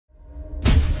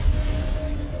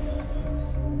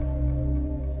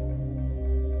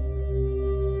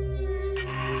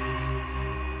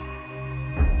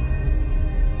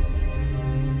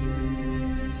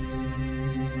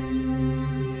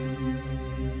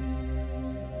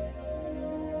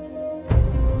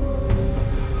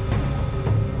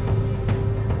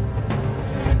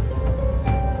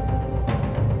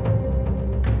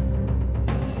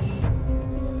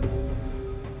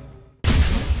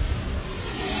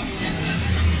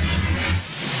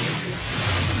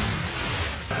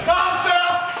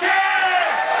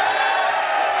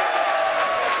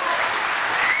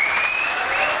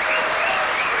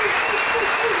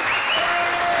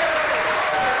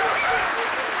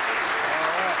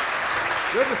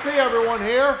Good to see everyone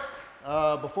here.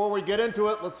 Before we get into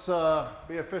it, let's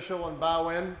be official and bow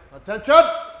in. Attention!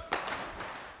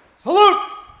 Salute!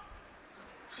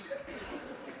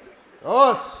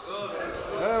 Os.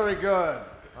 Very good.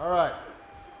 All right.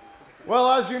 Well,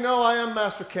 as you know, I am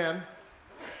Master Ken,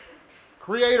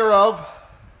 creator of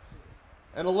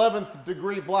an 11th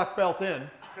degree black belt in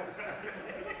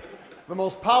the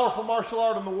most powerful martial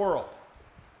art in the world.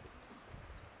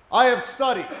 I have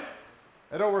studied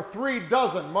at over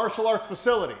 36 martial arts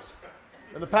facilities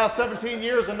in the past 17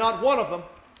 years, and not one of them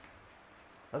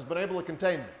has been able to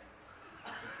contain me.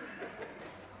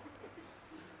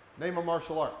 Name a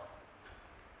martial art.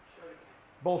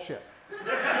 Bullshit.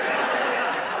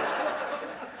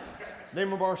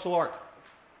 Name a martial art.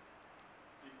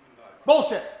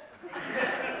 Bullshit.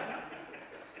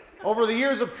 Over the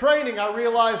years of training, I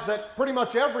realized that pretty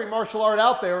much every martial art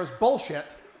out there is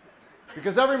bullshit,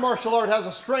 because every martial art has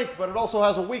a strength, but it also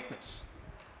has a weakness.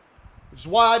 Which is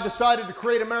why I decided to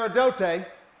create a Meridote,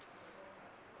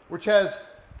 which has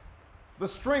the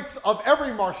strengths of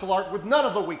every martial art with none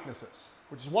of the weaknesses.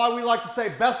 Which is why we like to say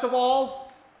best of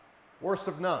all, worst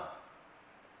of none.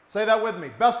 Say that with me.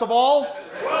 Best of all,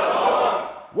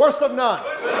 worst of none.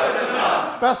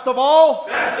 Best of all,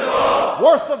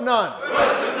 worst of none.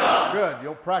 Good.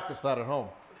 You'll practice that at home.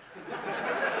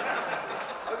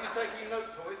 Hope you take your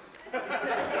notes, boys.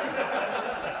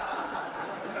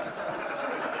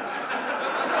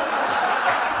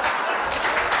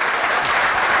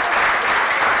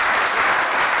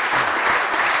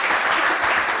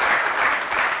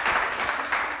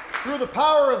 Through the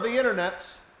power of the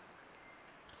internets,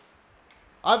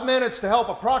 I've managed to help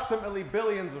approximately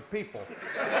billions of people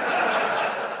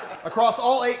across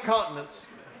all 8 continents,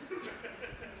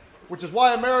 which is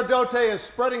why a Meridote is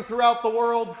spreading throughout the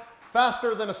world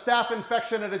faster than a staph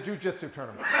infection at a jiu-jitsu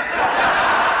tournament.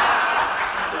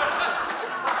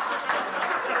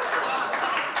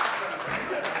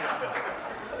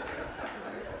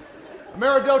 A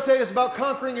Meridote is about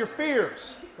conquering your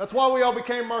fears. That's why we all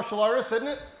became martial artists, isn't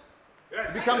it?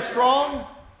 To become strong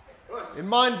in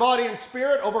mind, body, and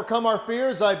spirit, overcome our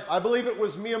fears. I believe it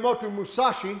was Miyamoto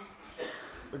Musashi,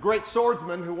 the great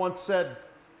swordsman, who once said,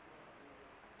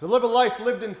 "To live a life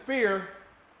lived in fear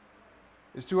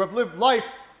is to have lived life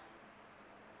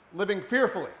living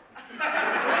fearfully."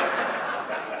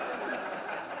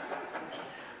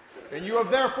 And you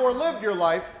have therefore lived your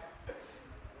life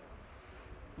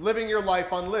living your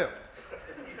life unlived.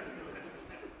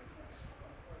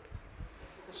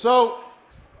 So,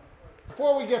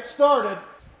 before we get started,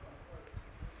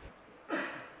 I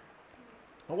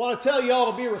want to tell you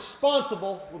all to be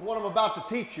responsible with what I'm about to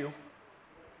teach you.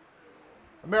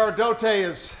 A Meridote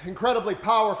is incredibly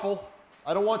powerful.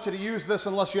 I don't want you to use this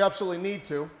unless you absolutely need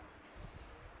to.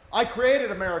 I created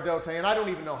a Meridote, and I don't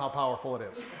even know how powerful it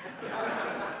is.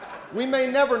 We may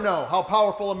never know how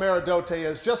powerful a Meridote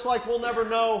is, just like we'll never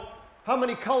know how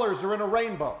many colors are in a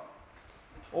rainbow,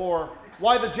 or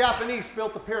why the Japanese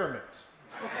built the pyramids.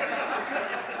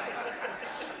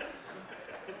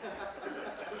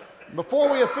 Before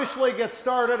we officially get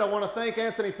started, I want to thank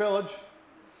Anthony Pillage.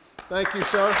 Thank you,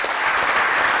 sir.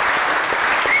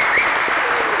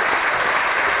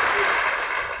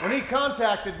 When he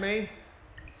contacted me,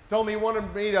 told me he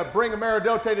wanted me to bring a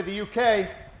Meridote to the UK,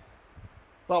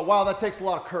 thought, wow, that takes a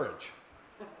lot of courage.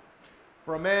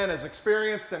 For a man as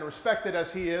experienced and respected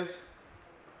as he is,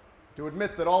 to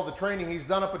admit that all the training he's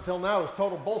done up until now is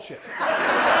total bullshit.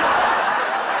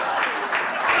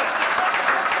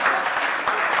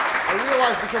 I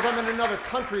realize because I'm in another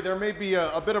country, there may be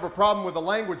a bit of a problem with the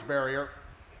language barrier.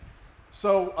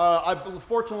 So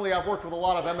fortunately, I've worked with a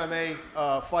lot of MMA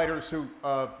fighters who,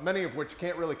 many of which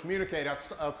can't really communicate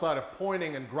outside of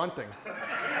pointing and grunting.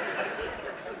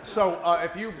 So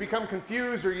if you become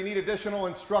confused or you need additional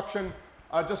instruction,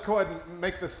 just go ahead and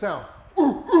make this sound.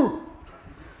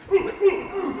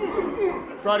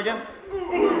 Try it again.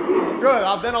 Good.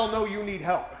 Then I'll know you need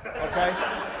help. Okay?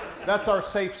 That's our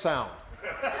safe sound.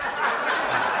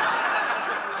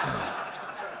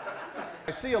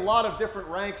 I see a lot of different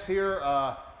ranks here,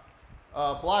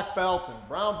 black belt and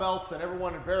brown belts, and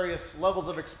everyone in various levels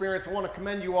of experience. I want to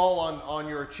commend you all on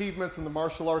your achievements in the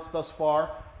martial arts thus far,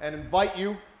 and invite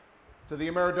you to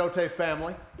the Meridote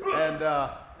family. And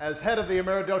as head of the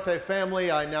Meridote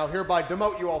family, I now hereby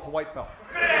demote you all to white belt.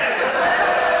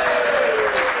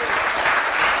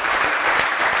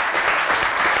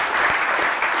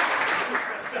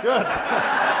 Good.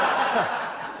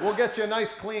 We'll get you a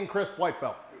nice, clean, crisp white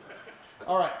belt.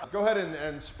 All right, go ahead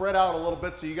and spread out a little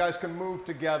bit so you guys can move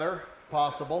together, if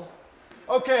possible.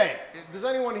 Okay, does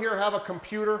anyone here have a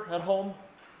computer at home?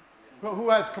 Who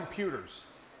has computers?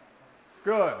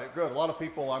 Good, good. A lot of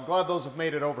people, I'm glad those have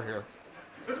made it over here.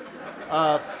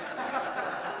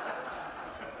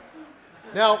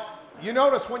 Now, you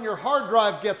notice when your hard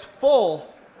drive gets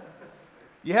full,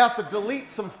 you have to delete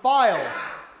some files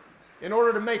in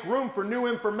order to make room for new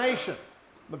information.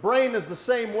 The brain is the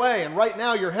same way, and right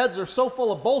now your heads are so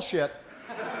full of bullshit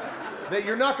that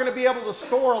you're not going to be able to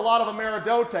store a lot of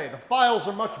Ameridote. The files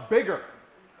are much bigger.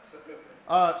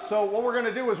 So what we're going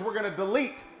to do is we're going to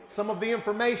delete some of the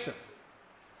information.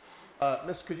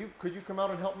 Miss, could you come out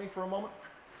and help me for a moment?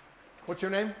 What's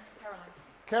your name? Caroline.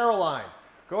 Caroline.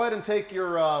 Go ahead and take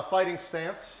your fighting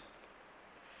stance.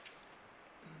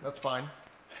 That's fine.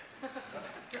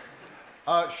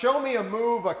 Show me a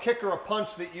move, a kick, or a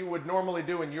punch that you would normally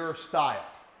do in your style.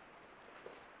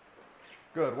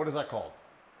 Good. What is that called?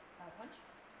 Punch?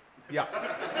 Yeah.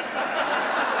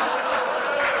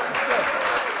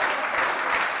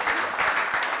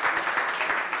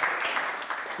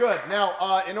 Good.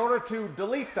 Now, in order to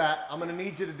delete that, I'm going to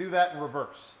need you to do that in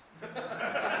reverse.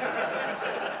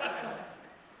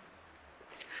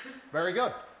 Very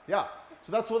good. Yeah.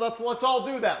 So let's all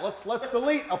do that. Let's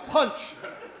delete a punch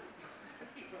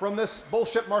from this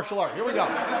bullshit martial art. Here we go.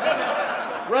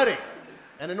 Ready?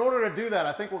 And in order to do that,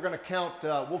 I think we're going to count.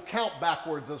 We'll count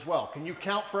backwards as well. Can you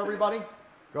count for everybody?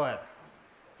 Go ahead.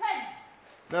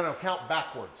 10. No, count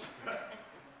backwards.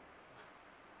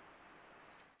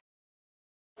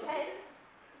 10.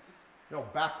 No,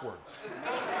 backwards.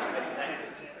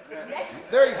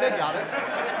 Next. There, they got it.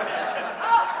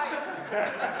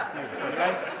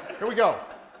 Okay, here we go.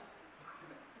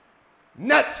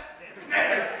 Net.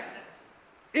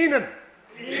 Ihnen.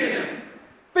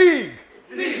 Fig.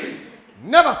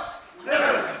 Nevis.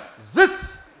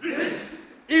 Zis.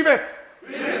 Ibeth.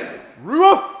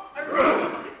 Ruf.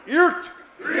 Irt.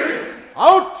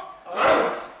 Out.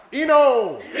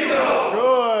 Ino.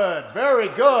 Good. Very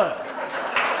good.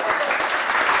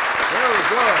 Very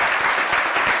good.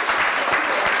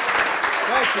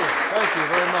 Thank you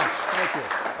very much. Thank you.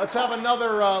 Let's have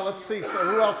another, let's see, so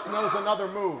who else knows another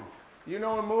move? You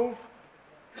know a move?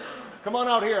 Come on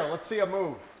out here, let's see a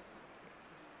move.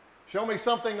 Show me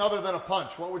something other than a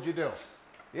punch. What would you do?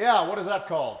 Yeah, what is that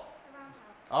called?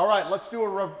 All right, let's do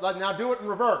now do it in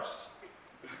reverse.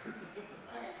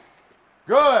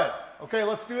 Good. Okay,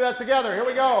 let's do that together. Here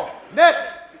we go.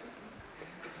 Net.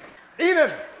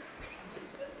 Ihnen.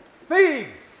 Fig.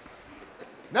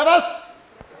 Nevis.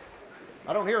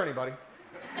 I don't hear anybody.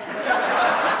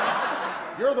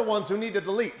 You're the ones who need to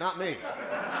delete, not me.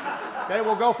 Okay,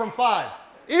 we'll go from 5.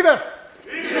 Ibeth.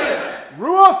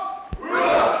 Ruaf.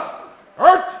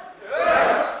 Ert.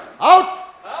 Out.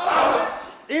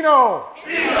 Ino.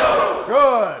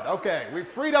 Good. Okay, we've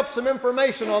freed up some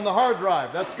information on the hard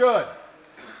drive. That's good.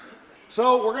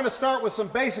 So we're going to start with some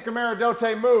basic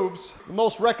Ameridote moves. The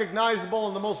most recognizable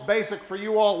and the most basic for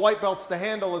you all white belts to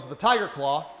handle is the Tiger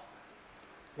Claw.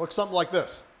 Looks something like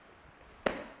this.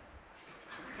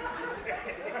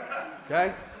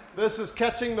 Okay? This is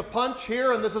catching the punch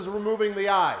here, and this is removing the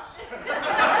eyes.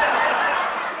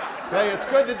 Okay? It's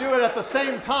good to do it at the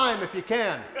same time if you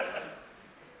can.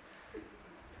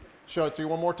 Show it to you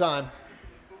one more time.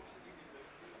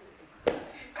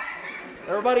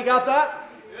 Everybody got that?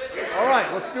 All right,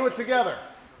 let's do it together.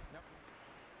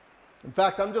 In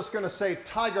fact, I'm just going to say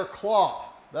Tiger Claw.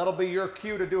 That'll be your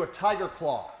cue to do a Tiger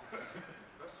Claw.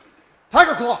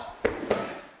 Tiger Claw.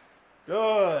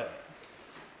 Good.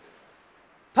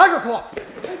 Tiger Claw.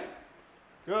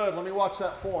 Good. Let me watch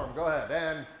that form. Go ahead.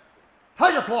 And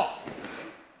Tiger Claw.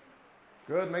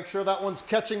 Good. Make sure that one's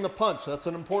catching the punch. That's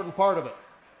an important part of it.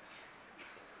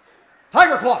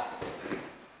 Tiger Claw.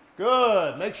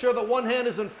 Good. Make sure that one hand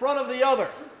is in front of the other.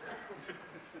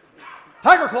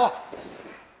 Tiger Claw.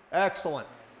 Excellent.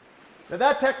 Now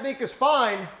that technique is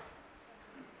fine.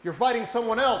 You're fighting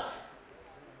someone else.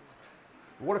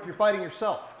 What if you're fighting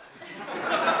yourself?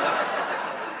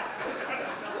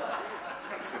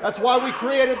 That's why we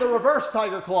created the reverse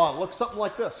Tiger Claw. It looks something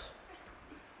like this.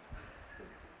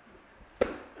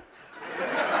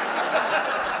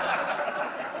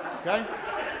 Okay?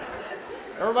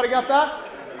 Everybody got that?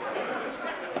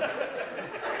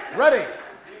 Ready?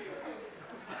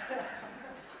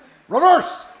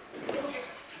 Reverse.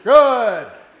 Good.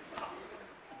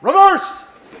 Reverse.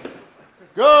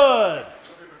 Good.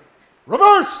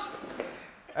 Reverse.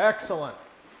 Excellent.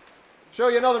 Show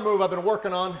you another move I've been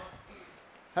working on.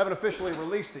 Haven't officially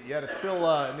released it yet. It's still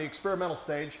in the experimental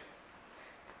stage.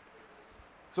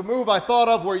 It's a move I thought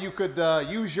of where you could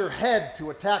use your head to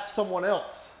attack someone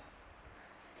else.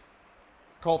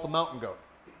 Call it the mountain goat.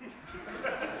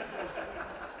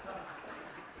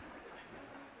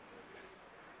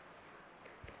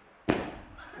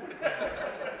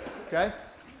 Okay?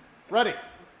 Ready.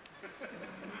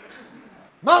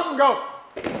 Mountain goat.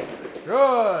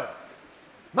 Good.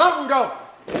 Mountain goat.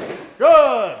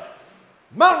 Good.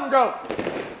 Mountain goat.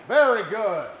 Very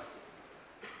good.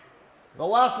 The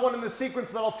last one in the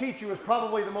sequence that I'll teach you is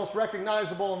probably the most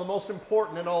recognizable and the most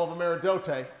important in all of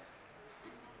Ameridote.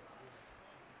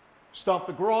 Stomp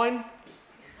the groin,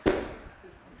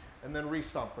 and then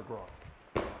re-stomp the groin.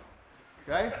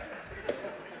 Okay?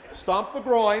 Stomp the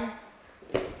groin,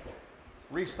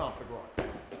 re-stomp the groin.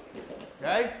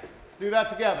 Okay? Let's do that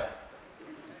together.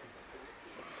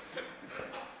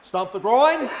 Stomp the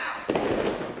groin,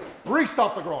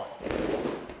 re-stomp the groin.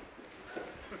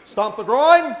 Stomp the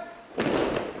groin,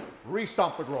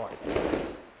 re-stomp the groin.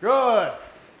 Good.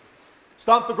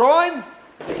 Stomp the groin,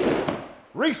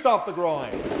 re-stomp the groin.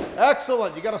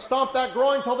 Excellent. You got to stomp that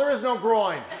groin till there is no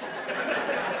groin.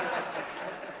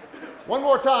 One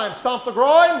more time. Stomp the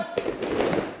groin,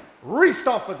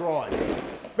 re-stomp the groin.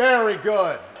 Very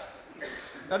good.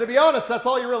 Now, to be honest, that's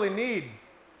all you really need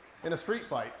in a street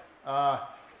fight. But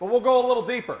we'll go a little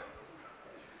deeper.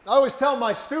 I always tell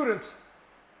my students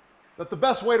that the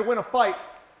best way to win a fight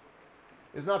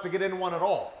is not to get in one at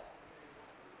all.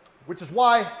 Which is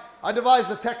why I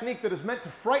devised a technique that is meant to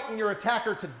frighten your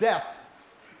attacker to death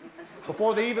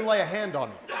before they even lay a hand on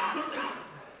you.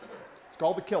 It's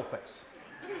called the kill face.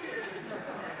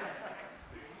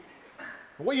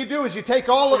 And what you do is you take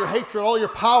all of your hatred, all your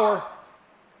power,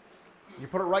 and you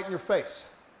put it right in your face.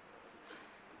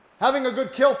 Having a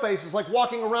good kill face is like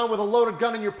walking around with a loaded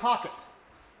gun in your pocket.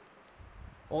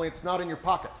 Only it's not in your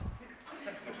pocket.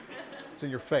 It's in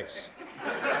your face.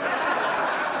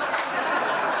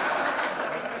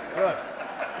 Good.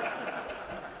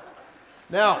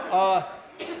 Now,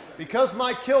 because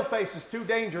my kill face is too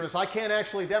dangerous, I can't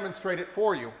actually demonstrate it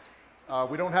for you.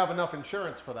 We don't have enough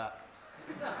insurance for that.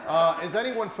 Is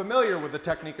anyone familiar with the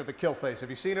technique of the kill face?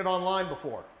 Have you seen it online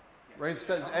before? Raise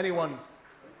anyone?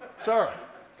 Sir,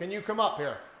 can you come up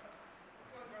here?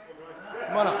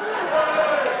 Come on up.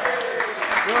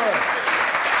 Good.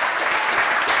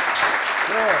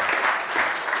 Good.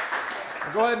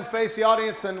 Now go ahead and face the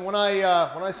audience, and when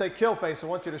I say kill face, I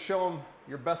want you to show them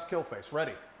your best kill face.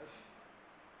 Ready?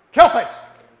 Kill face!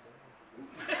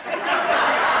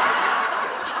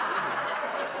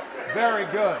 Very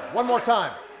good. One more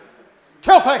time.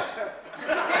 Kill face!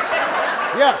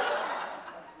 Yes.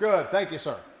 Good. Thank you,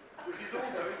 sir.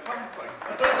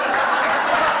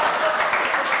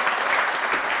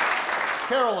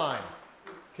 Caroline,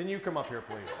 can you come up here,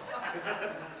 please?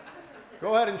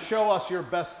 Go ahead and show us your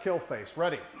best kill face.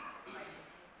 Ready?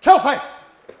 Kill face!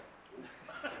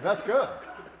 That's good.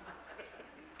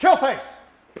 Kill face!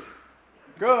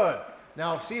 Good.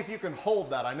 Now see if you can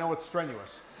hold that. I know it's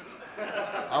strenuous.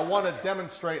 I want to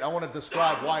demonstrate, I want to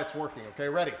describe why it's working. Okay,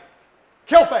 ready?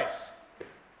 Kill face!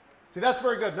 See, that's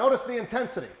very good. Notice the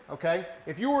intensity, okay?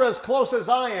 If you were as close as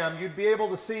I am, you'd be able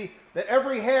to see that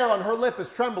every hair on her lip is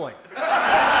trembling.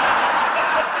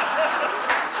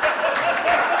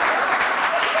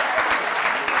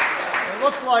 It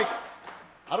looks like,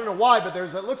 I don't know why, but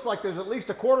it looks like there's at least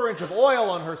a quarter inch of oil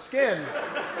on her skin,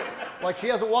 like she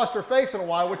hasn't washed her face in a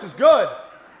while, which is good,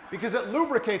 because it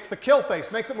lubricates the kill face,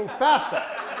 makes it move faster.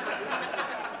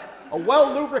 A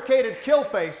well-lubricated kill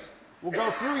face will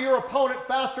go through your opponent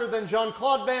faster than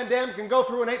Jean-Claude Van Damme can go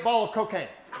through an 8-ball of cocaine.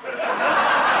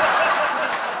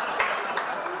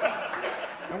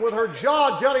 And with her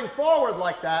jaw jutting forward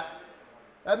like that,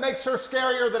 that makes her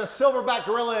scarier than a silverback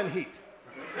gorilla in heat.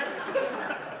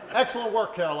 Excellent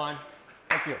work, Caroline.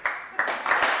 Thank you.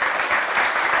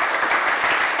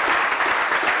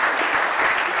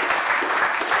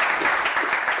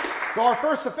 So our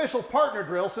first official partner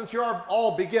drill, since you're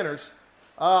all beginners,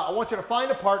 I want you to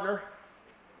find a partner,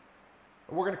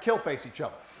 and we're going to kill face each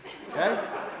other, okay?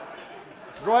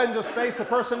 So go ahead and just face the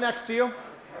person next to you.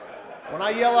 When I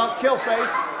yell out kill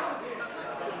face,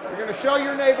 you're going to show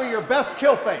your neighbor your best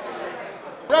kill face.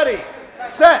 Ready,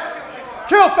 set,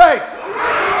 kill face!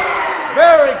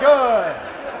 Very good.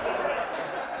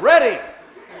 Ready,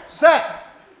 set,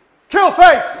 kill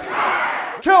face!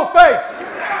 Kill face!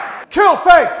 Kill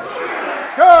face!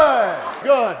 Good,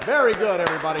 good, very good,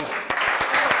 everybody.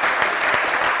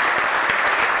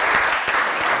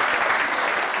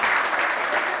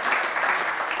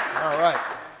 All right.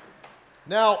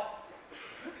 Now,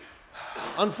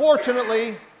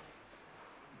 unfortunately,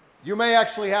 you may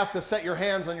actually have to set your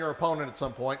hands on your opponent at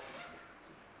some point.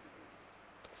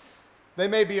 They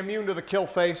may be immune to the kill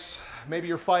face. Maybe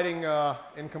you're fighting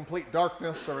in complete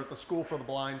darkness or at the school for the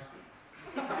blind.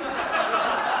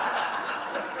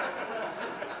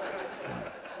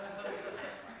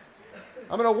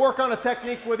 I'm going to work on a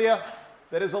technique with you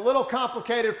that is a little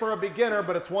complicated for a beginner,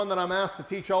 but it's one that I'm asked to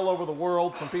teach all over the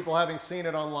world from people having seen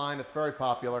it online. It's very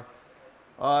popular.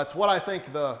 It's what I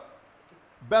think the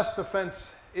best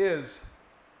defense is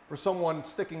for someone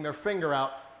sticking their finger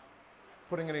out,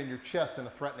 putting it in your chest in a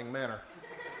threatening manner.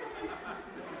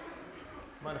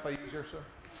 Mind if I use yours,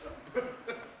 sir?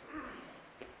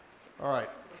 All right.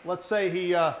 Let's say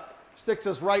he sticks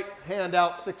his right hand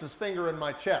out, sticks his finger in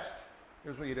my chest.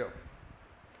 Here's what you do.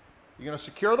 You're going to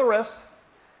secure the wrist,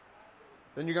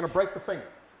 then you're going to break the finger.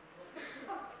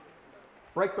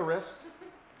 Break the wrist,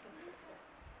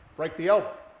 break the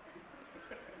elbow,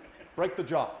 break the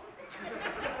jaw,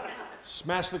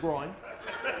 smash the groin,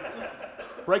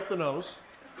 break the nose,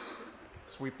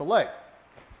 sweep the leg,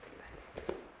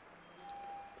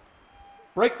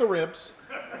 break the ribs,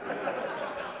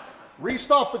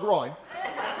 re-stomp the groin,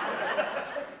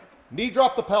 knee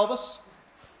drop the pelvis,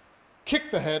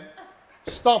 kick the head,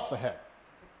 stomp the head,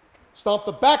 stomp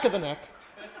the back of the neck,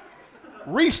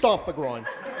 re-stomp the groin,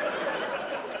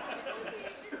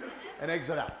 and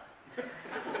exit out.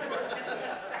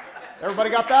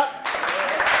 Everybody got that?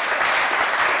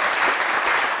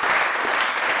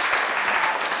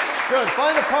 Good.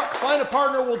 Find a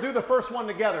partner. We'll do the first one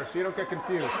together so you don't get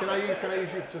confused. Can I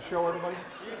use you to show everybody?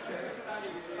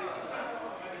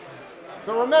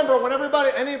 So remember, when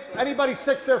anybody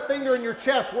sticks their finger in your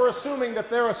chest, we're assuming that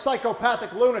they're a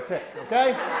psychopathic lunatic,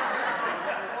 okay?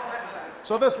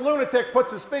 So this lunatic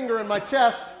puts his finger in my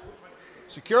chest,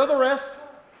 secure the wrist,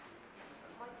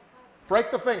 break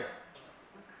the finger,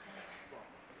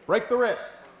 break the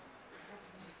wrist,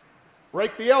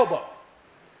 break the elbow,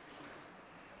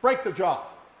 break the jaw,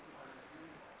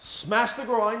 smash the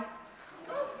groin,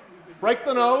 break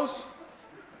the nose,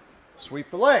 sweep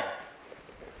the leg,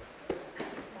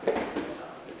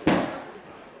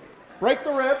 break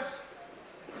the ribs,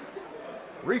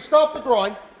 re-stomp the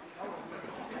groin,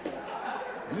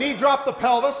 knee drop the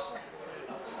pelvis,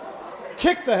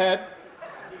 kick the head,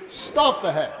 stomp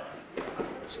the head,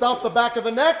 stomp the back of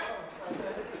the neck,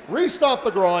 re-stomp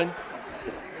the groin,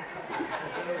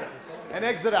 and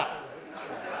exit out.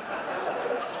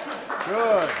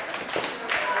 Good.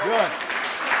 Good.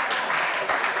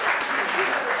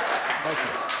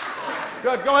 Okay.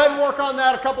 Good. Go ahead and work on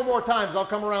that a couple more times. I'll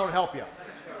come around and help you.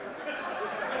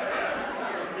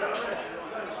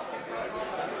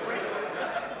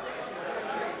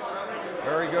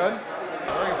 Very good.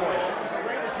 Very important.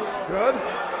 Good.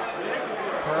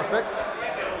 Perfect.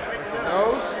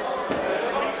 Nose.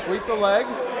 Sweep the leg.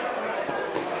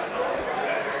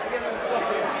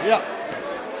 Yeah.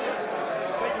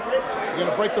 You're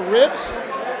going to break the ribs,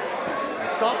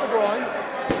 stomp the groin,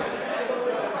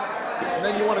 and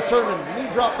then you want to turn and knee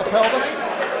drop the pelvis,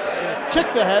 kick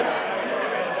the head,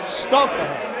 stomp the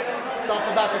head, stomp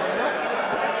the back of the neck,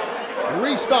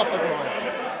 re-stomp the groin,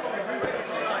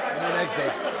 and then exit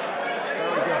out.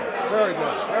 Very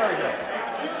good, very good,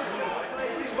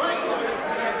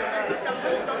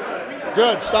 very good.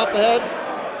 Good, stomp the head,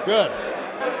 good.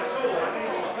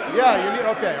 Yeah, you need,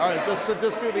 okay, all right, just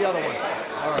do the other one.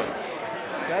 All right.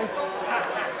 Okay?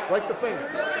 Break the finger.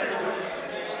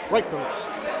 Break the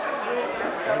wrist.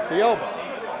 Break the elbow.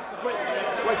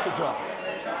 Break the jaw.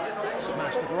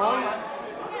 Smash the groin.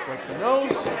 Break the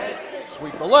nose.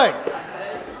 Sweep the leg.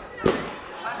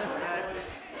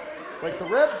 Break the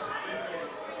ribs.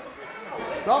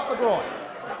 Stop the groin.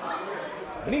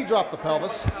 Knee drop the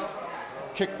pelvis.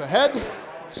 Kick the head.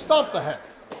 Stomp the head.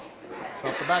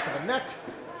 Stomp the back of the neck.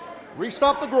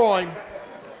 Re-stomp the groin.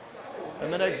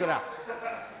 And then exit out.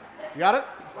 You got it?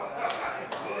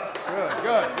 Good,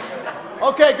 good.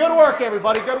 Okay, good work,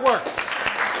 everybody. Good work.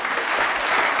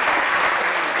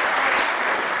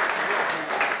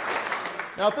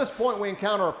 Now, at this point, we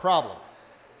encounter a problem.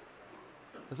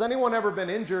 Has anyone ever been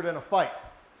injured in a fight?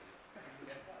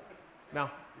 No?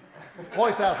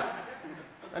 Always hasn't.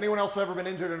 Anyone else ever been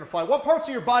injured in a fight? What parts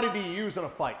of your body do you use in a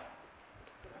fight?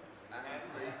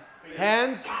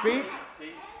 Hands, feet,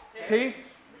 teeth.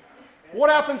 What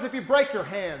happens if you break your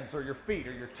hands or your feet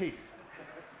or your teeth?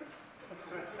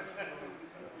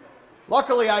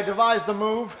 Luckily, I devised a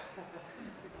move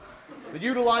that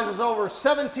utilizes over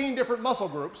 17 different muscle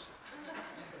groups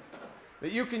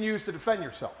that you can use to defend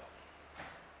yourself.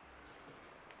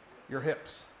 Your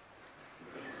hips.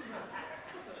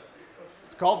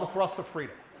 It's called the thrust of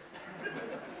freedom.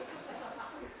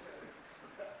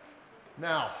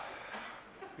 Now,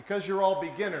 because you're all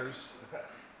beginners,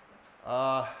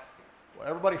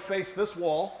 everybody face this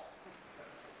wall.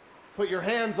 Put your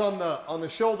hands on the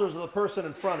shoulders of the person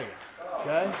in front of you.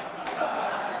 Okay?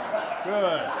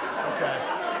 Good. Okay.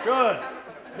 Good.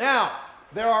 Now,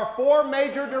 there are 4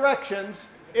 major directions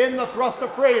in the thrust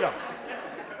of freedom.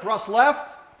 Thrust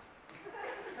left.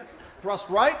 Thrust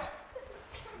right.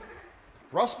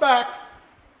 Thrust back.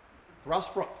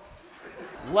 Thrust front.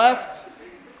 Left,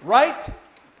 right,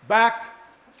 back,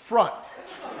 front.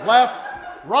 Left,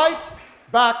 right,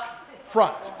 back,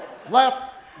 front.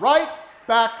 Left, right,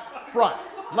 back, front.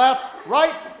 Left,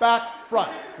 right, back,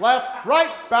 front. Left,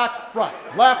 right, back, front.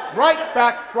 Left, right,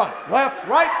 back, front. Left,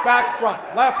 right, back,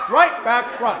 front. Left, right, back,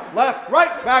 front. Left,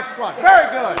 right, back, front. Very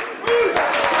good.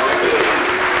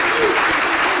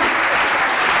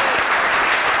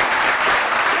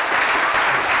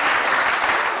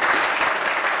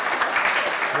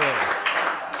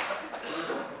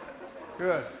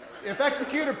 Good. If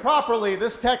executed properly,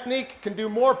 this technique can do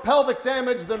more pelvic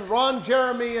damage than Ron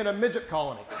Jeremy in a midget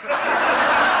colony.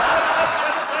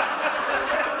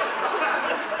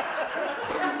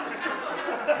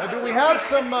 Now, do we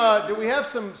have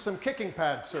some kicking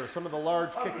pads, sir? Some of the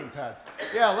large kicking pads.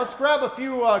 Yeah, let's grab a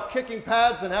few kicking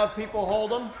pads and have people hold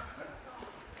them.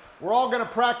 We're all going to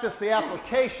practice the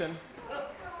application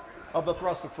of the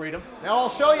thrust of freedom. Now, I'll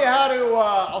show you how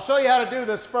to do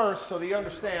this first, so that you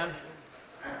understand.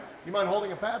 You mind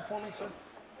holding a pad for me, sir?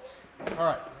 All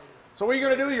right. So what you're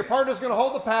going to do, your partner's going to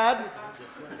hold the pad.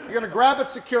 You're going to grab it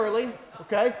securely,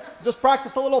 okay? Just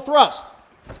practice a little thrust.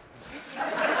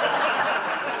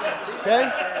 Okay?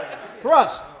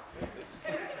 Thrust.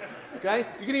 Okay?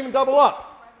 You can even double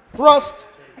up. Thrust,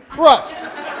 thrust.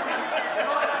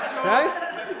 Okay?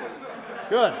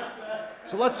 Good.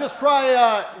 So let's just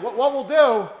try, what we'll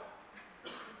do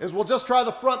is we'll just try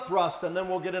the front thrust, and then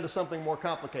we'll get into something more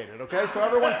complicated, okay? So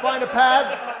everyone find a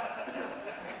pad.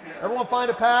 Everyone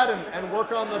find a pad and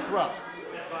work on the thrust.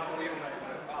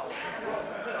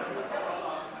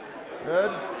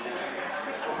 Good.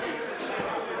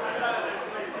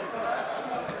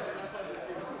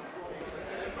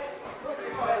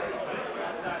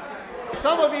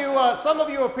 Some of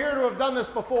you appear to have done this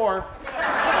before,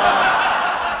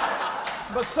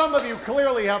 but some of you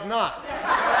clearly have not.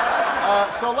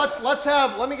 So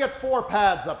let me get 4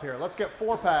 pads up here. Let's get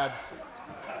 4 pads.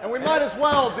 And we might as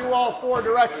well do all 4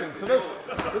 directions. So this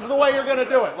is the way you're going to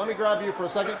do it. Let me grab you for a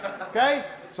second. Okay?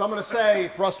 So I'm going to say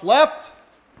thrust left,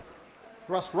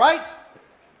 thrust right,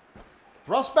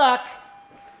 thrust back,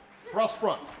 thrust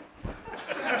front.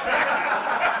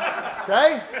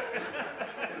 Okay?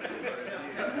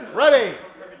 Ready?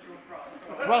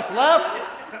 Thrust left,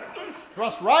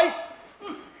 thrust right,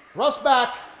 thrust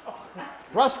back,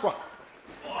 thrust front.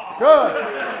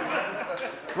 Good.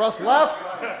 Thrust left,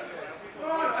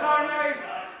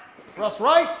 thrust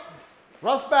right,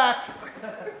 thrust back,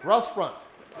 thrust front.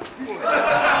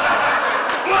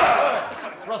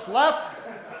 Thrust left,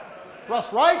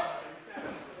 thrust right,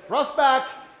 thrust back,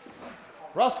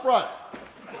 thrust front.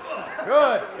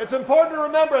 Good. It's important to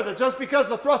remember that just because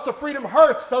the thrust of freedom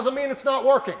hurts doesn't mean it's not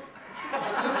working.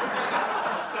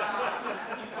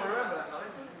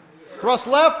 Thrust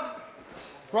left,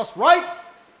 thrust right,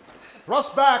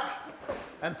 thrust back,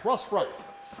 and thrust front.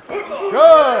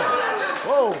 Good.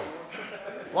 Whoa.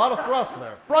 A lot of thrust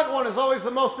there. Front one is always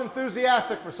the most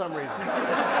enthusiastic for some reason.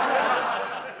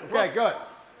 Okay, good.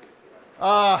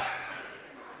 Now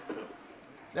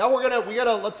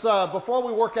let's, before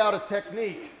we work out a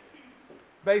technique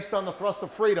based on the thrust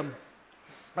of freedom,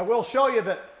 I will show you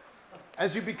that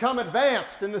as you become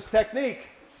advanced in this technique,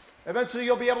 eventually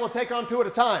you'll be able to take on 2 at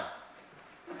a time.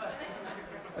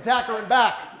 Attacker in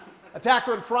back,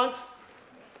 attacker in front,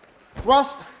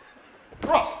 thrust,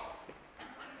 thrust,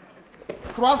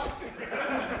 thrust,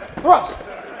 thrust,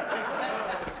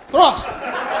 thrust,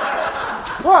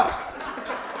 thrust.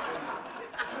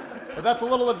 But that's a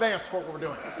little advanced for what we're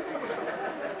doing.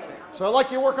 So I'd like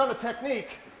you to work on the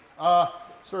technique.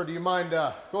 Sir, do you mind,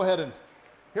 go ahead and,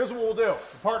 here's what we'll do.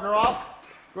 Partner off.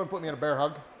 Go ahead and put me in a bear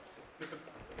hug.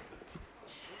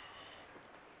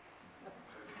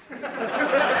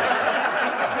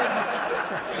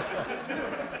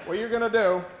 What you're going to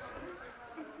do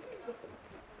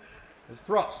is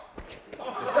thrust.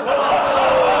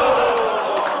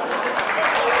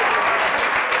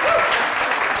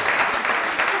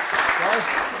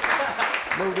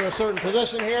 Move to a certain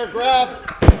position here, grab,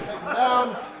 take him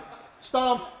down,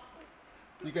 stomp.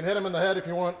 You can hit him in the head if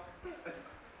you want.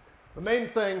 The main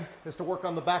thing is to work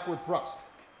on the backward thrust,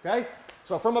 okay?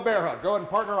 So from a bear hug, go ahead and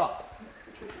partner off.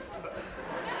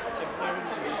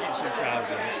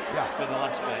 Yeah. For the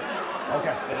last bit.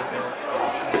 Okay.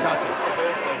 Gotcha. It's the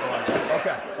birthday one.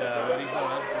 Okay. So when he's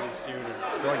going on to the students.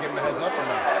 Do I give him a heads up or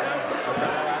no? Okay.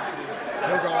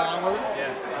 He'll go along with it?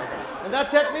 Yeah. And that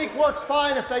technique works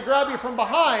fine if they grab you from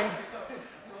behind.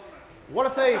 What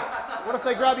if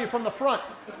they grab you from the front?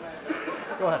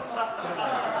 Go ahead.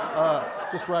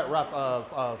 Just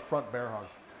front bear hug.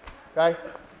 Okay?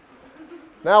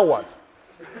 Now what?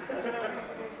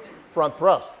 Front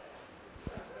thrust.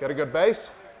 Get a good base.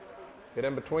 Get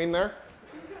in between there.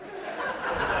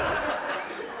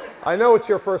 I know it's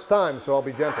your first time, so I'll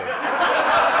be gentle.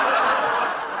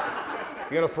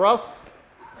 You're going to thrust,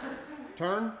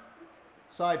 turn,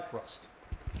 side thrust.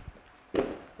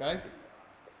 Okay?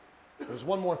 There's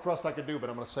one more thrust I could do, but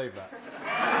I'm going to save that.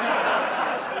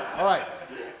 All right.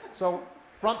 So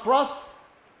front thrust,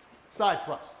 side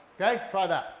thrust. Okay? Try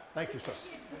that. Thank you, sir.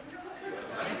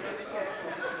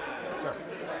 Sir.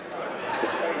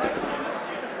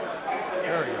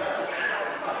 There you go.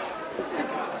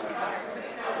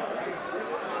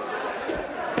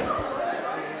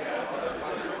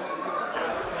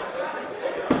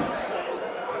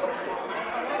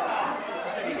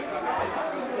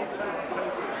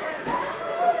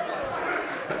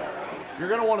 You're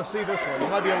going to want to see this one. You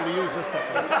might be able to use this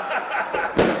technique.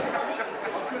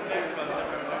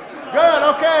 Good,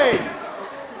 okay.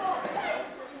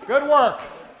 Good work.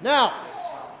 Now,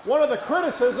 one of the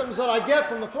criticisms that I get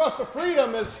from the thrust of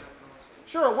freedom is,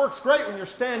 sure, it works great when you're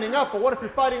standing up, but what if you're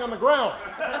fighting on the ground?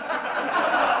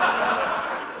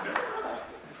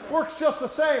 Works just the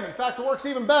same. In fact, it works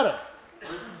even better.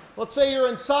 Let's say you're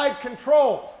in side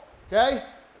control, okay?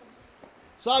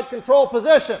 Side control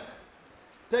position.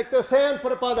 Take this hand,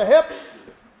 put it by the hip,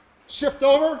 shift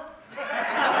over,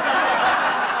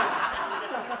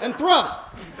 and thrust.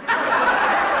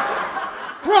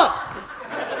 Thrust.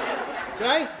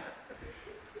 Okay?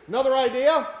 Another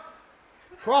idea,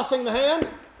 crossing the hand.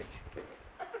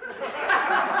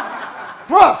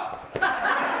 Thrust.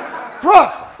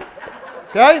 Thrust.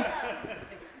 Okay?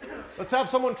 Let's have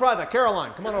someone try that.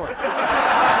 Caroline, come on over.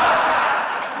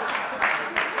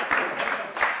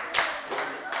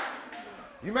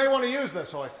 You may want to use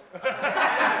this, Hoist.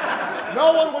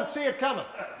 No one would see it coming.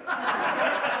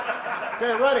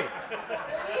 Okay, ready?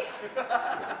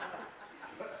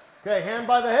 Okay, hand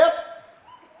by the hip.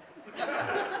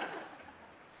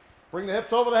 Bring the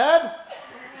hips over the head.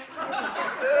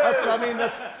 That's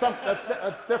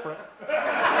different.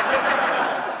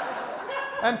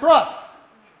 And thrust.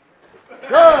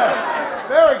 Good.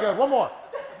 Very good. One more.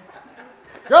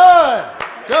 Good.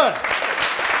 Good.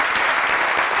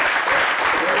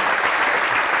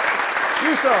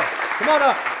 You, sir. Come on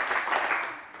up.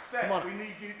 Steph, Come on. we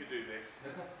need you to do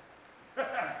this.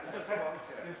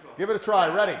 Give it a try.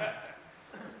 Ready?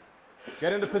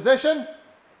 Get into position.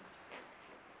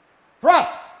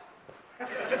 Thrust.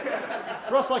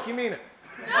 Thrust like you mean it.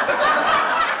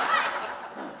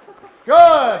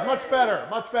 Good. Much better.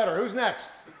 Much better. Who's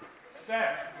next?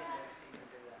 Steph,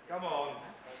 come on.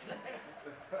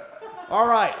 All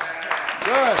right.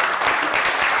 Good.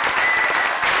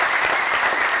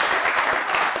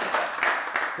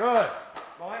 Good.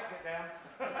 Mike, get down.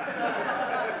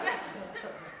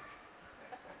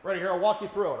 Ready, here, I'll walk you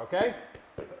through it, okay?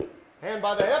 Hand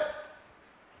by the hip.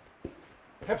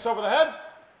 Hips over the head.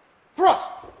 Thrust.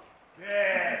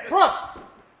 Yeah. Thrust.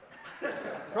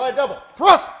 Try a double.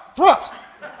 Thrust. Thrust.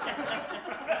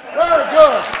 Very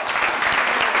good.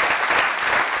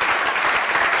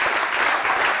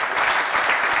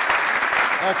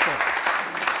 Excellent.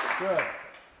 Good.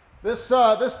 This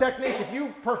technique, if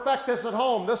you perfect this at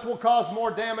home, this will cause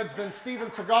more damage than Steven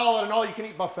Seagal at an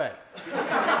all-you-can-eat buffet.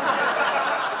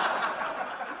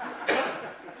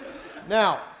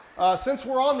 Now, since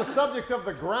we're on the subject of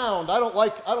the ground, I don't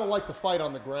like to fight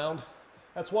on the ground.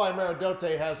 That's why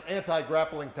Meridote has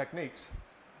anti-grappling techniques.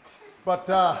 But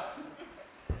had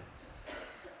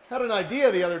an idea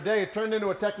the other day. It turned into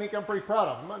a technique I'm pretty proud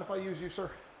of. Mind if I use you,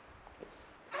 sir?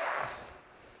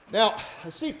 Now, I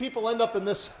see people end up in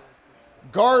this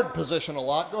guard position a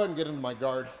lot. Go ahead and get into my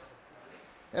guard.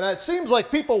 And it seems like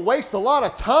people waste a lot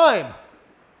of time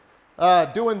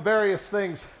doing various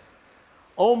things.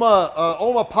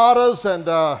 Omopatas and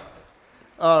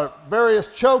various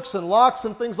chokes and locks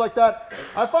and things like that.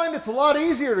 I find it's a lot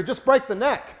easier to just break the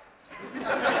neck.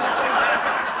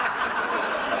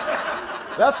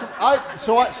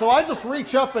 So I just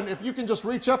reach up, and if you can just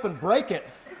reach up and break it,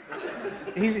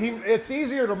 it's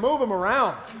easier to move him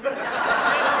around.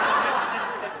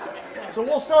 So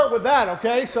we'll start with that,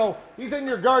 okay? So he's in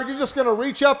your guard. You're just going to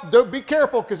reach up. Be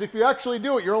careful, because if you actually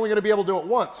do it, you're only going to be able to do it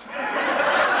once.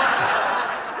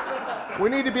 We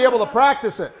need to be able to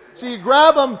practice it. So you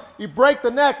grab him, you break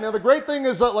the neck. Now the great thing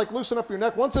is, like, loosen up your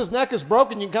neck. Once his neck is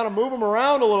broken, you can kind of move him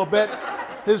around a little bit.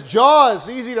 His jaw is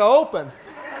easy to open.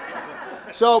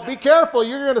 So be careful.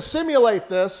 You're going to simulate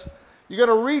this. You're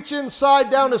going to reach inside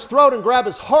down his throat and grab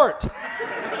his heart.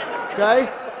 Okay?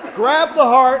 Grab the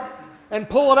heart and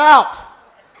pull it out.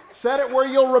 Set it where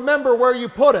you'll remember where you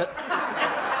put it,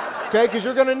 okay, because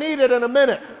you're going to need it in a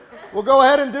minute. We'll go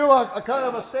ahead and do a kind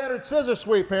of a standard scissor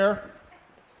sweep here.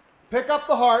 Pick up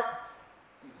the heart.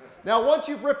 Now, once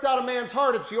you've ripped out a man's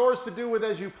heart, it's yours to do with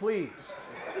as you please.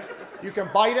 You can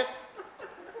bite it.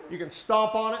 You can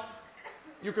stomp on it.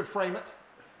 You could frame it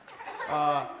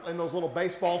in those little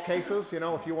baseball cases, you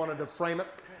know, if you wanted to frame it.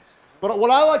 But what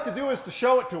I like to do is to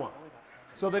show it to him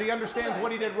so that he understands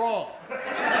what he did wrong.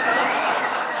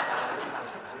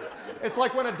 It's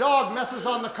like when a dog messes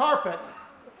on the carpet.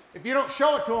 If you don't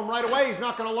show it to him right away, he's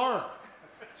not going to learn.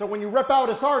 So when you rip out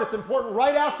his heart, it's important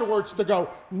right afterwards to go,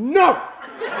 no!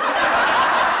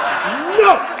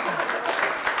 No!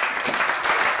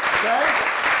 Okay?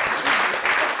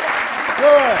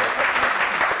 Good.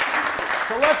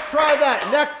 So let's try that.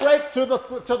 Neck break to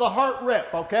the heart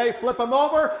rip, okay? Flip him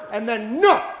over, and then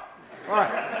no! All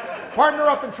right. Partner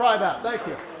up and try that. Thank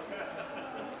you.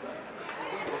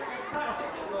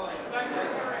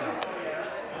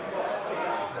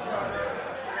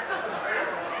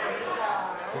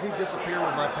 Did he disappear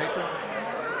with my paper?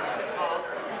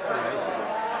 There he is.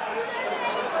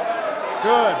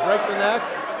 Good. Break the neck.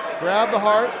 Grab the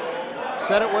heart.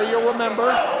 Set it where you'll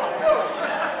remember.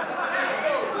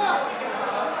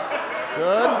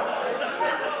 Good.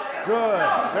 Good.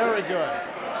 Very good.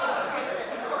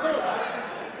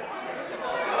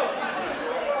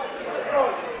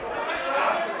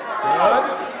 Good.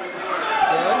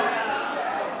 Good.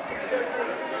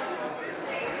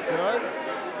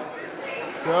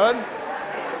 Good. Good.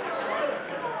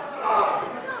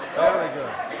 Very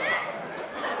good.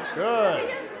 Good.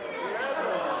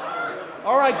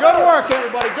 All right, good work,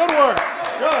 everybody. Good work.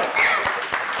 Good.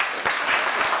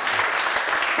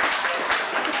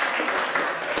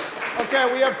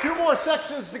 Okay, we have 2 more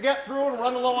sections to get through and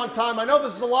run low on time. I know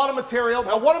this is a lot of material.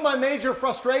 Now, one of my major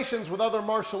frustrations with other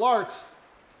martial arts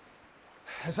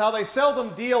is how they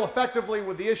seldom deal effectively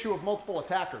with the issue of multiple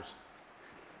attackers.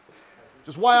 Which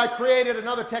is why I created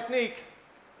another technique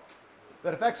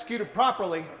that, if executed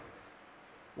properly,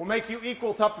 will make you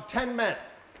equal to up to 10 men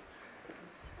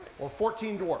or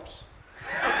 14 dwarfs.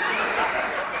 It's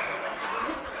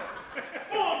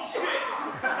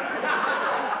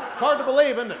hard to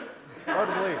believe, isn't it? Hard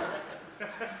to believe.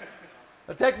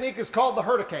 The technique is called the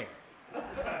hurricane.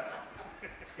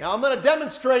 Now, I'm going to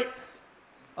demonstrate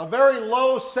a very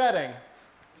low setting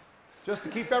just to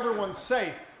keep everyone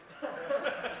safe.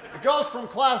 It goes from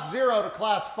class 0 to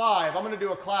class 5. I'm going to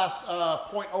do a class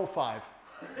 0.05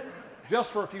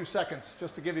 just for a few seconds,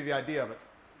 just to give you the idea of it.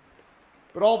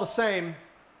 But all the same,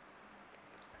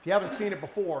 if you haven't seen it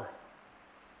before,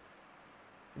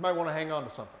 you might want to hang on to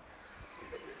something.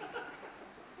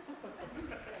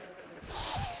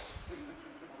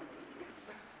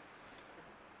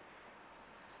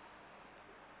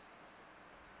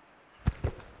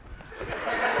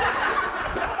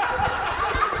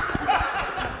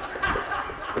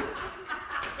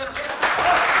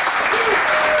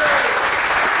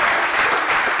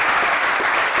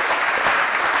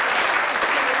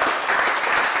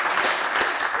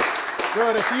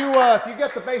 Good. If you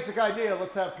get the basic idea,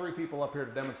 let's have 3 people up here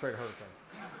to demonstrate a hurricane.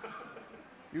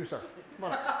 You, sir. Come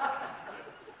on up.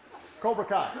 Cobra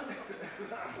Kai.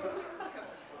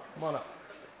 Come on up.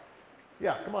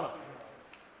 Yeah, come on up.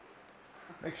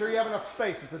 Make sure you have enough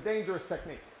space. It's a dangerous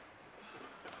technique.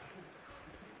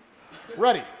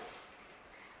 Ready.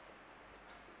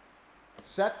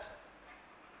 Set.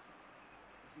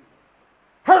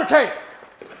 Hurricane!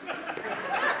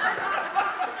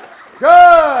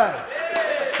 Good!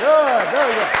 Good,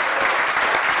 very good.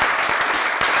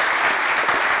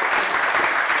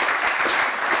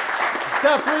 Let's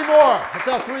have 3 more. Let's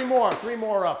have 3 more. 3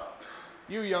 more up.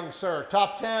 You, young sir,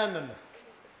 top 10, and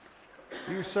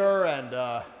you, sir, and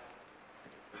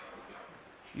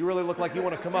you really look like you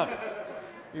want to come up.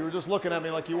 You were just looking at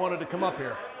me like you wanted to come up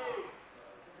here.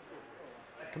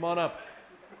 Come on up.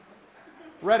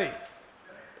 Ready.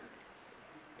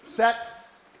 Set.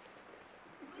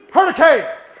 Hurricane!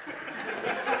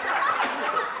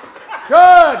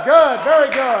 Good, good, very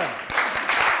good.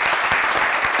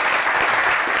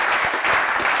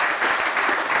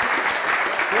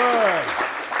 Good.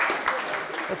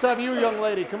 Let's have you, young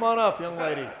lady. Come on up, young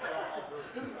lady.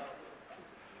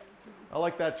 I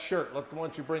like that shirt. Why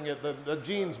don't you bring it, the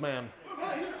jeans man.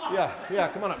 Yeah,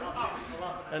 come on up.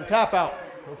 And tap out.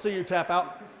 Let's see you tap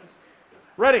out.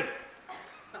 Ready.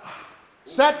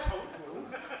 Set.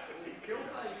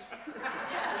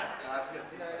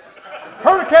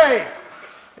 Hurricane!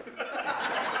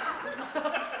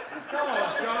 Come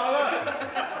on, Charlotte.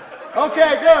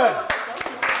 Okay, good.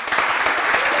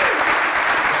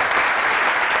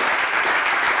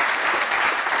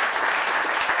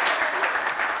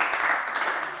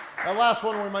 That last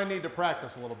one we might need to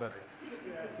practice a little bit.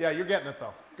 Yeah, you're getting it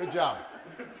though. Good job.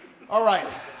 All right,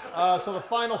 so the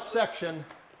final section,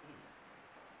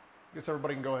 I guess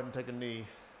everybody can go ahead and take a knee.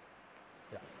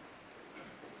 Yeah.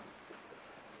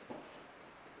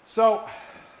 So,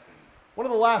 one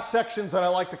of the last sections that I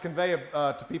like to convey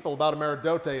to people about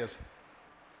Ameridote is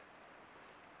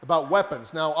about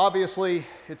weapons. Now, obviously,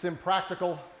 it's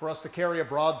impractical for us to carry a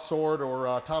broadsword or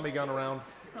a Tommy gun around.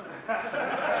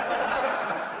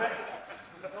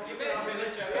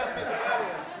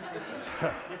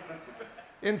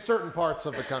 In certain parts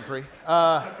of the country.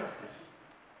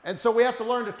 And so we have to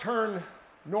learn to turn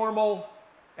normal,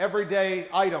 everyday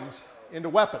items into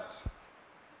weapons.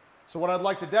 So what I'd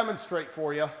like to demonstrate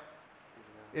for you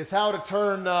is how to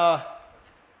turn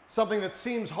something that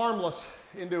seems harmless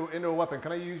into a weapon.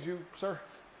 Can I use you, sir?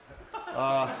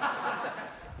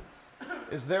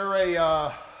 Is there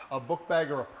a book bag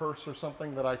or a purse or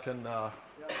something that I can...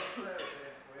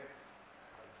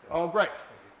 Oh, great.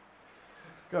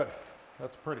 Good.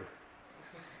 That's pretty.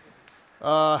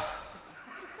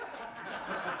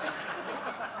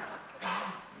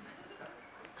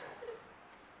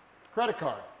 Credit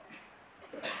card.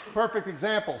 Perfect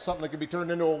example, something that could be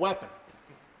turned into a weapon.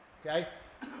 Okay?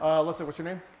 Let's see, what's your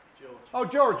name? George. Oh,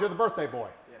 George, you're the birthday boy.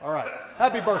 Yeah. All right.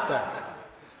 Happy birthday.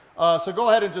 So go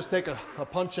ahead and just take a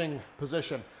punching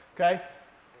position. Okay?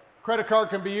 Credit card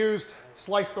can be used,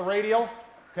 slice the radial.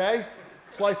 Okay?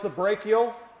 Slice the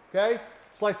brachial. Okay?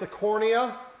 Slice the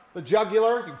cornea, the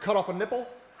jugular. You can cut off a nipple.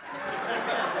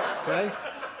 Okay?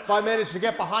 If I manage to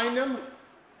get behind him,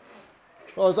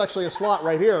 well, there's actually a slot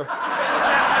right here.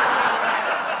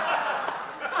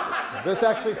 This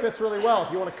actually fits really well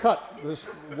if you want to cut this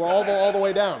all the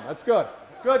way down. That's good.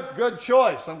 Good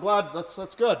choice. I'm glad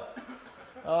that's good.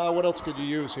 What else could you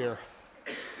use here?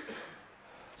 Let's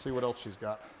see what else she's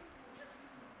got.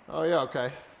 Oh yeah,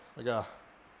 okay. Like a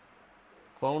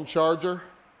phone charger.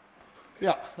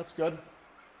 Yeah, that's good.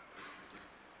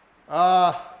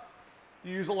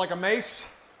 You use it like a mace.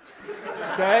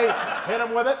 Okay, hit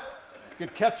him with it. You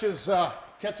could catch his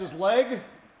leg.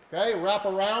 Okay, wrap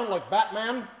around like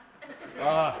Batman.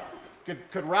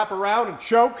 Could wrap around and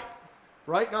choke.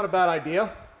 Right, not a bad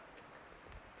idea.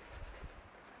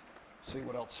 Let's see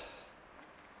what else.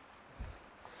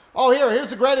 Oh,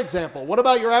 here's a great example. What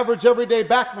about your average everyday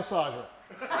back massager?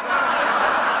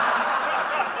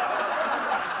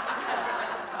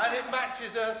 And it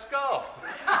matches her scarf.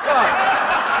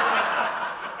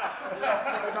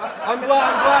 I'm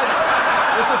glad.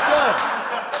 This is good.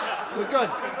 This is good.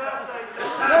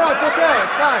 No, it's okay.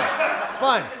 It's fine. It's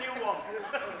fine.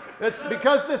 It's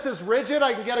because this is rigid,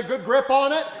 I can get a good grip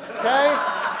on it. Okay?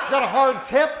 It's got a hard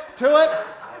tip to it.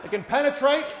 It can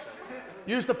penetrate.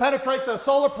 Used to penetrate the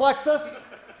solar plexus,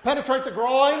 penetrate the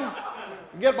groin. You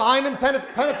can get behind him,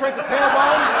 penetrate the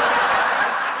tailbone.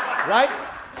 Right?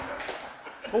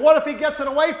 But what if he gets it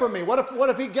away from me? What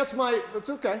if he gets my,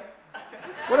 that's okay.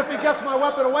 What if he gets my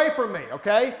weapon away from me,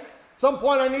 okay? At some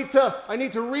point I need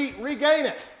to regain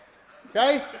it,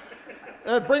 okay?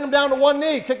 Bring him down to one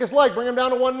knee, kick his leg, bring him down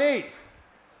to one knee. You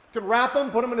can wrap him,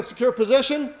 put him in a secure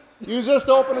position, use this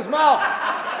to open his mouth.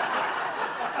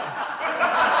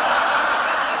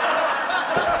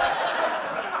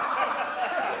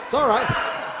 It's all right.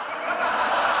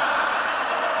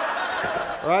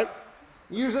 All right?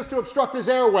 Use this to obstruct his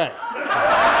airway.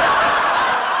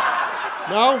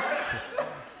 No?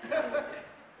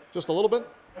 Just a little bit?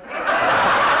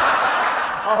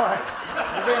 All right.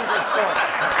 You're being a good sport.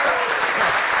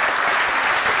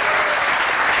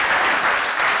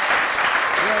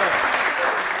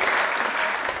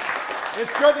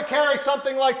 It's good to carry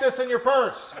something like this in your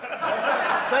purse.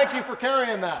 Thank you for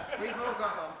carrying that.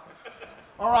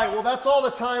 All right, well, that's all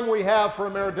the time we have for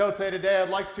Ameridote today. I'd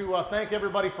like to thank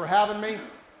everybody for having me.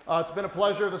 It's been a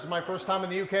pleasure. This is my first time in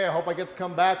the UK. I hope I get to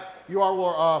come back. You all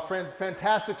were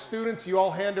fantastic students. You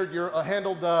all handled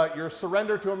your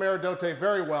surrender to Ameridote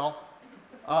very well.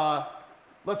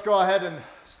 Let's go ahead and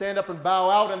stand up and bow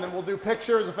out, and then we'll do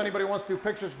pictures. If anybody wants to do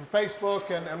pictures for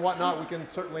Facebook and whatnot, we can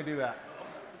certainly do that.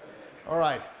 All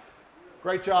right.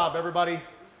 Great job, everybody.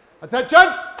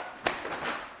 Attention!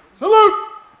 Salute!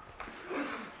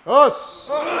 Us!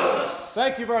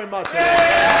 Thank you very much. Thank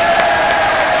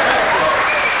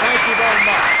you very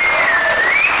much.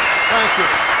 Thank you.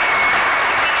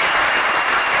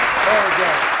 Very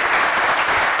good.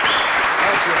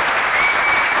 Thank you.